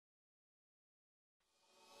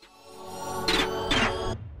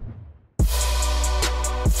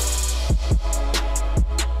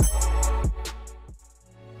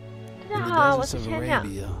我是千鸟，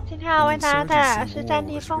今天要为大家带来的是《战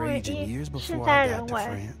地风云1：事在人为》。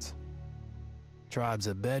Tribes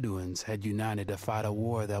of Bedouins had united to fight a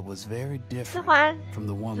war that was very 之 different 环 from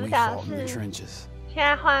the one 主 we 角 fought in the 是 trenches. 现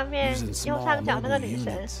在画面 Using 右 small 上角那个 mobile 女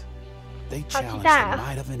神， units, they 好期 challenged 待 the 啊！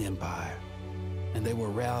 might of an empire, and they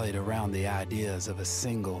were rallied around the ideas of a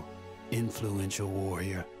single, influential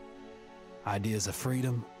warrior. Ideas of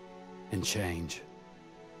freedom and change.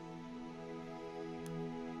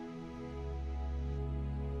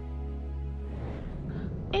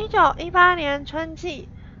 1918年春季，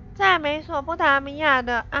在美索不达米亚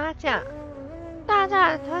的阿贾，大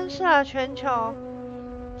战吞噬了全球。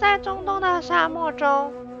在中东的沙漠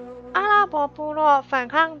中，阿拉伯部落反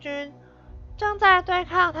抗军正在对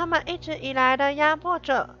抗他们一直以来的压迫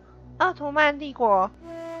者——鄂图曼帝国。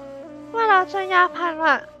为了镇压叛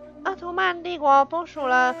乱，鄂图曼帝国部署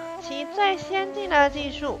了其最先进的技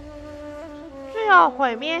术，具有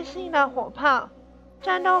毁灭性的火炮、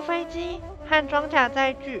战斗飞机和装甲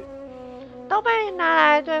载具，都被拿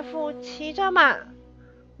来对付骑着马、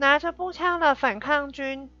拿着步枪的反抗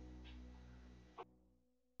军。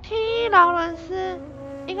T.E. 劳伦斯，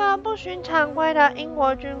一个不循常规的英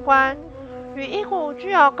国军官，与一股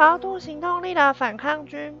具有高度行动力的反抗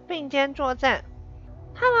军并肩作战。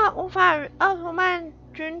他们无法与鄂图曼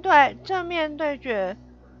军队正面对决，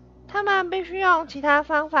他们必须用其他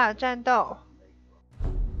方法战斗。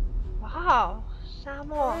哇，沙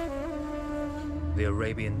漠！ The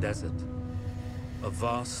Arabian Desert, a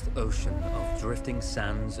vast ocean of drifting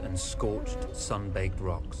sands and scorched, sun-baked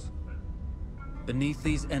rocks. Beneath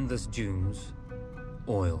these endless dunes,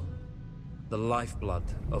 oil, the lifeblood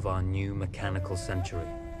of our new mechanical century.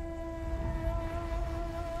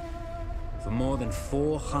 For more than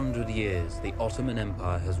 400 years, the Ottoman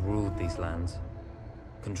Empire has ruled these lands,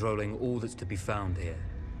 controlling all that's to be found here.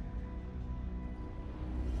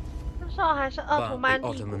 那时候还是鄂图 But 曼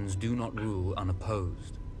the 帝国。 Ottomans do not rule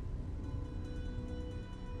unopposed.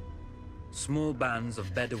 Small bands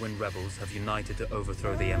of Bedouin rebels have united to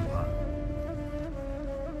overthrow the empire.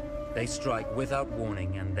 They strike without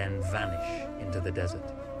warning and then vanish into the desert.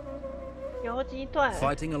 游击队。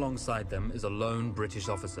 Fighting alongside them is a lone British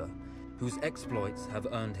officer, whose exploits have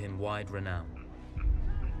earned him wide renown.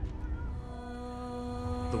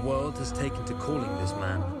 The world has taken to calling this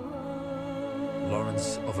man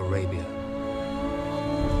Lawrence of Arabia.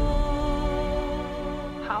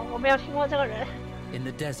 好，我没有听过这个人。 In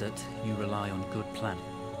the desert, you rely on good planning,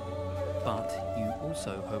 but you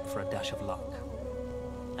also hope for a dash of luck.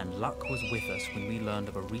 And luck was with us when we learned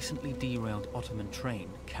of a recently derailed Ottoman train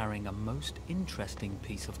carrying a most interesting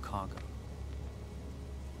piece of cargo.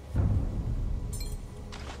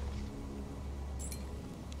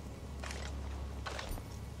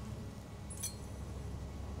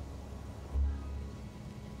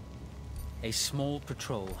 A small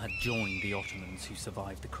patrol had joined the Ottomans who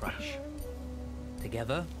survived the crash.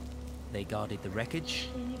 Together, they guarded the wreckage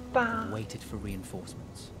and waited for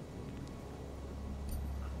reinforcements.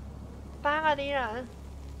 8个敌人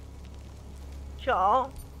，9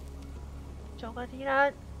个敌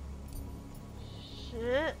人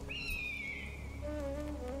，10，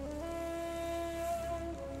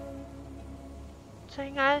这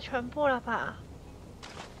应该是全部了吧？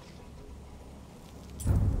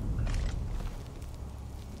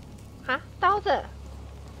啊，刀子，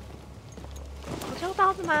我是用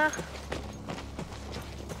刀子吗？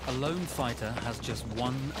 A lone fighter has just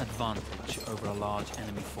one advantage over a large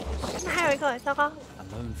enemy force. 那还有一个，糟糕！ A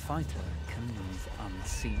lone fighter can move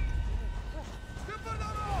unseen.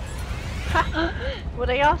 哈，我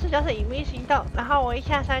的优势就是隐秘行动，然后我一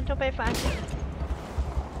下山就被发现。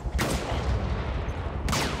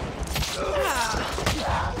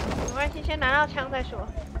啊，没关系，先拿到枪再说。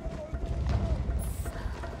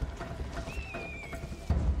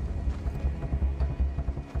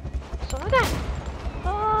手榴弹，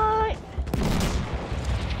哎，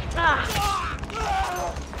啊！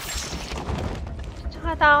这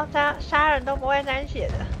个刀杀人都不会沾血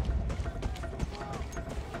的。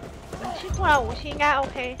 武器库了，武器应该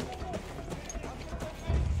OK。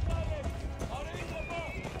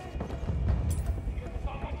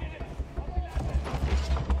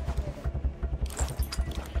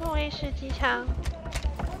路易式机枪。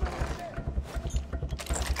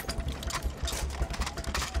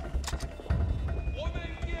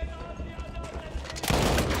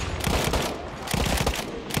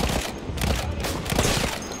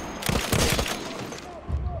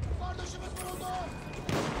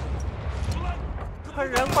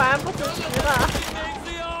人果然不止10个，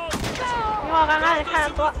比我刚开始看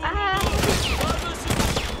的多啊！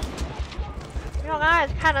比我刚开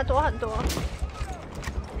始看的多很多，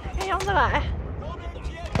可以用这个来。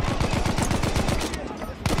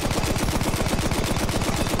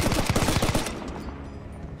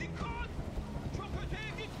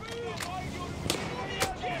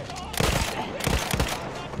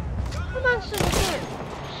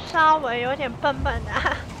嘴有点笨笨的、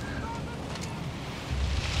啊。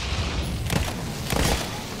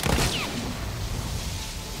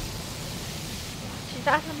起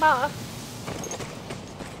大声爆了！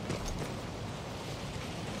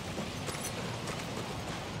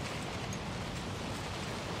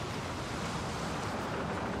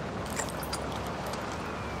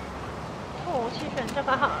武器选这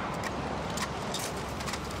个好了，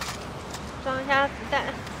装一下子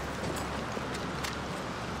弹。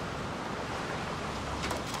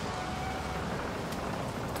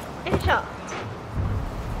哎手，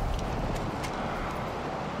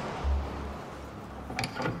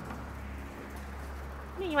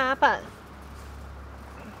密码本。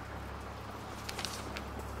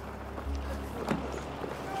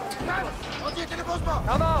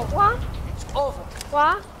哇！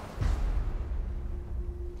哇！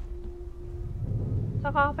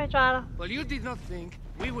糟糕，被抓了。 Well, you did not think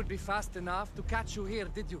we would be fast enough to catch you here,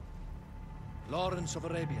 did you? Lawrence of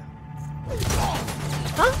Arabia.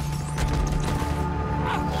 Huh?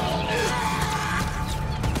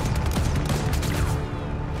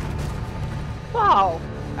 Wow.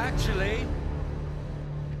 Actually,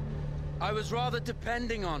 I was rather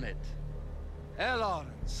depending on it.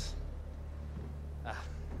 Lawrence.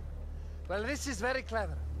 Well, this is very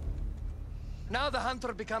clever. Now the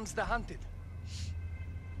hunter becomes the hunted.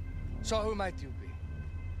 So who might you be?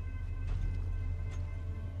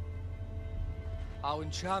 How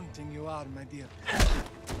enchanting you are, my dear.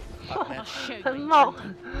很猛。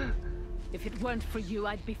 If it weren't for you,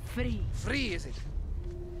 I'd be free. Free, is it?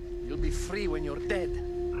 You'll be free when you're dead.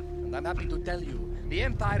 And I'm happy to tell you, the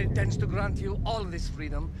Empire intends to grant you all this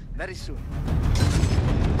freedom very soon.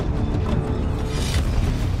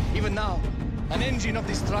 Even now, an engine of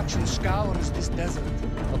destruction scours this desert,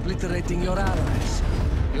 obliterating your allies,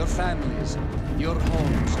 your families, your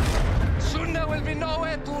homes. Soon there will be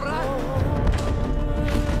nowhere to run.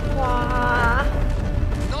 Wow.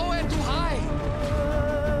 Nowhere to hide.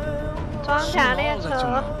 装甲列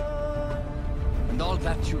车。 And all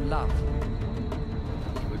that you love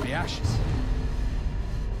will be ashes.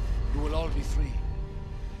 You will all be free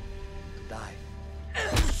to die.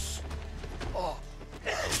 Oh,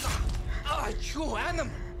 you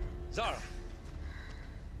animal! Zara.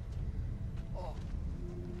 Oh.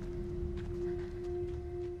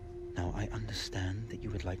 Now I understand that you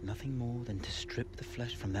would like nothing more than to strip the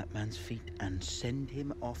flesh from that man's feet and send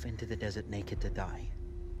him off into the desert naked to die.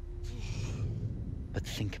 But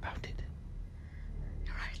think about it.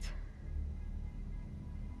 You're right.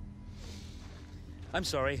 I'm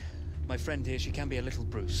sorry. My friend here, she can be a little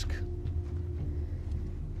brusque.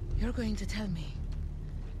 You're going to tell me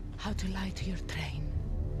how to lie to your train,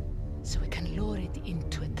 so we can lure it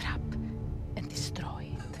into a trap and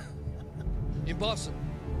destroy it. Impossible.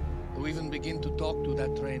 To even begin to talk to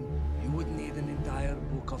that train, you would need an entire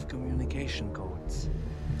book of communication codes.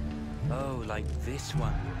 Oh, like this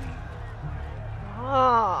one, you mean?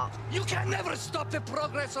 Oh. You can never stop the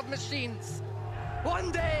progress of machines.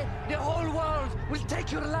 One day, the whole world will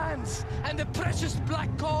take your lands and the precious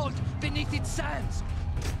black gold beneath its sands.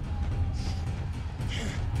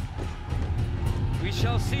 We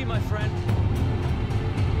shall see, my friend.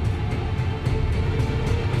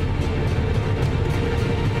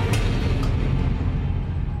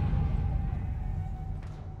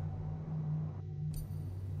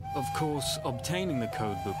 Of course, obtaining the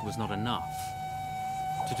codebook was not enough.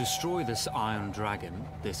 To destroy this Iron Dragon,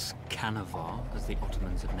 this Canavar, as the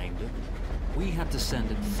Ottomans had named it, we had to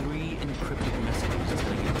send it 3 encrypted messages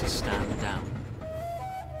telling it to stand down.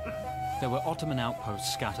 There were Ottoman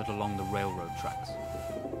outposts scattered along the railroad tracks.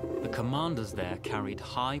 The commanders there carried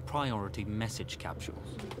high-priority message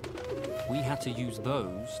capsules. We had to use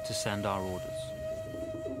those to send our orders.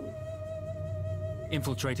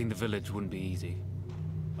 Infiltrating the village wouldn't be easy.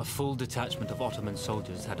 A full detachment of Ottoman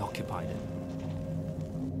soldiers had occupied it.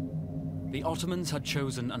 The Ottomans had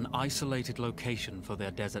chosen an isolated location for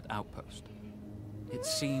their desert outpost. It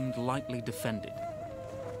seemed lightly defended.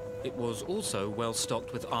 It was also well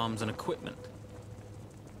stocked with arms and equipment.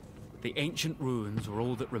 The ancient ruins were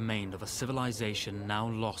all that remained of a civilization now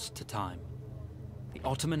lost to time. The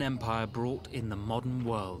Ottoman Empire brought in the modern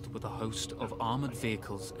world with a host of armored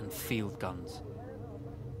vehicles and field guns.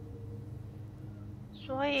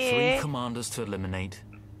 3 commanders to eliminate,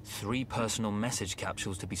 3 personal message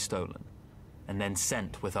capsules to be stolen, and then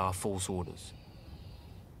sent with our false orders.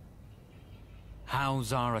 How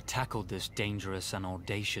Zara tackled this dangerous and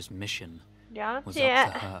audacious mission was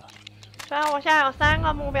up to her. 虽然我现在有3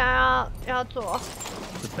个目标要做。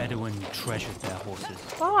 The Bedouin treasured their horses,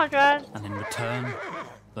 不过我觉得 and in return,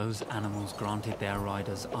 those animals granted their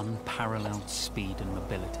riders unparalleled speed and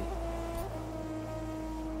mobility.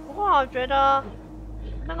 过我觉得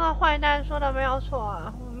那个坏蛋说的没有错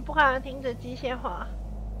啊，我们不可能停止机械化。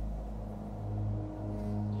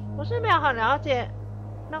我是没有很了解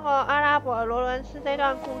那个阿拉伯罗伦斯这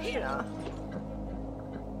段故事啊，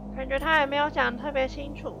感觉他也没有讲得特别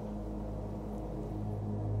清楚。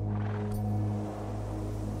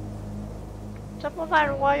这部分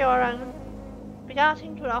如果有人比较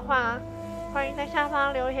清楚的话，欢迎在下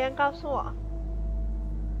方留言告诉我。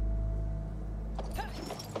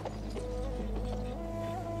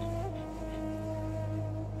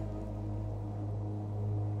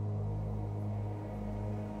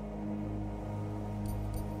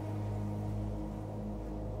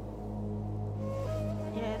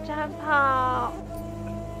野战炮、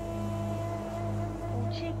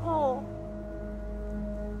武器库。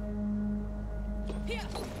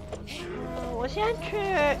我先去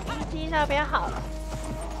遗迹那边好了。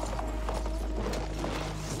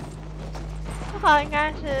这个应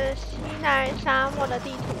该是西奈沙漠的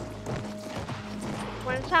地图。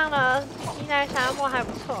晚上的西奈沙漠还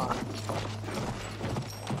不错。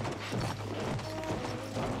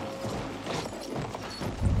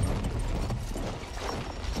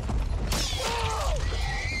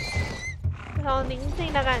这种宁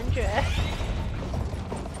静的感觉。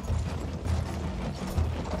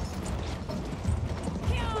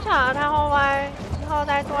不晓得他会不会之后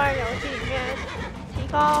在多人游戏里面提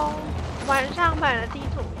供晚上版的地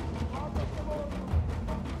图。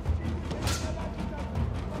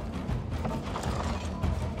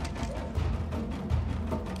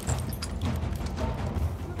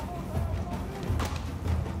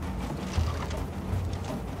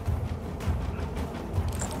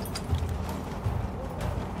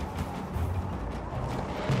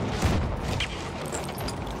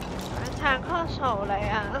坦克手雷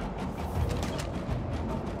啊！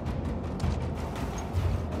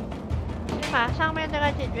先把上面这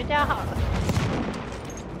个解决掉好了。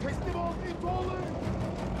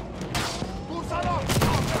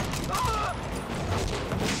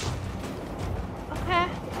OK。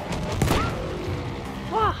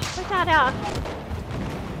哇，被炸掉了！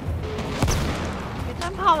有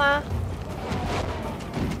真炮吗？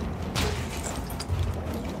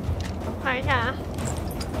看一下啊。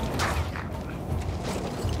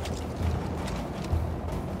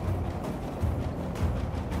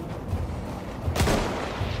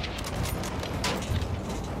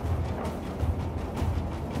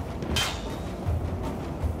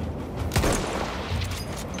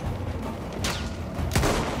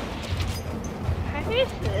没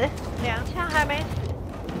死，2枪还没死。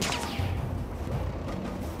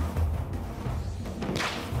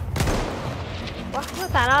哇，又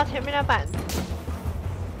打到前面的板子。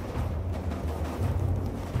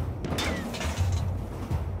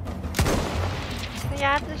这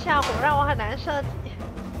压制效果让我很难射击。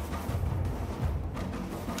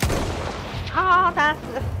好，打死。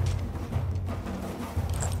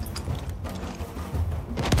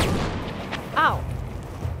哦，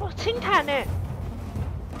哇，轻弹呢。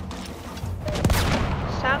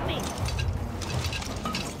想你，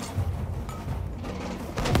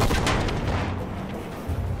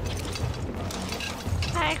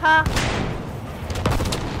下一颗，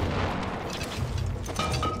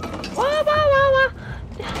哇！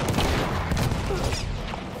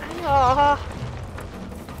哎呦，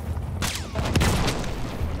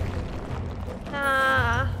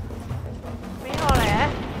那没有嘞，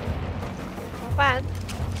怎么办？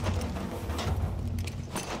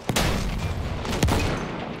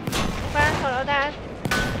手榴弹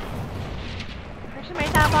还是没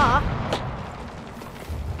打爆，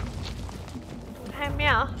不太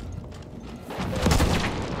妙。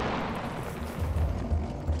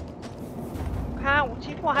看看武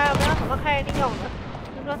器库还有没有什么可以利用的，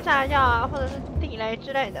比如说炸药啊，或者是地雷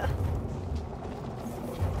之类的。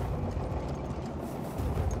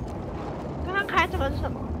刚刚开这个是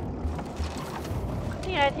什么？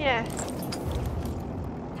地雷，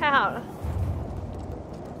太好了。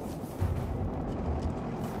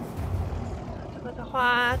的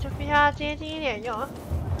话就比较接近一点用。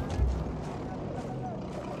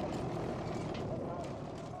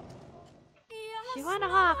喜欢的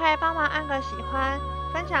话可以帮忙按个喜欢，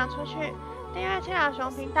分享出去，订阅千鸟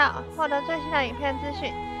熊频道，获得最新的影片资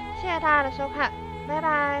讯。谢谢大家的收看，拜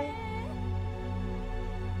拜。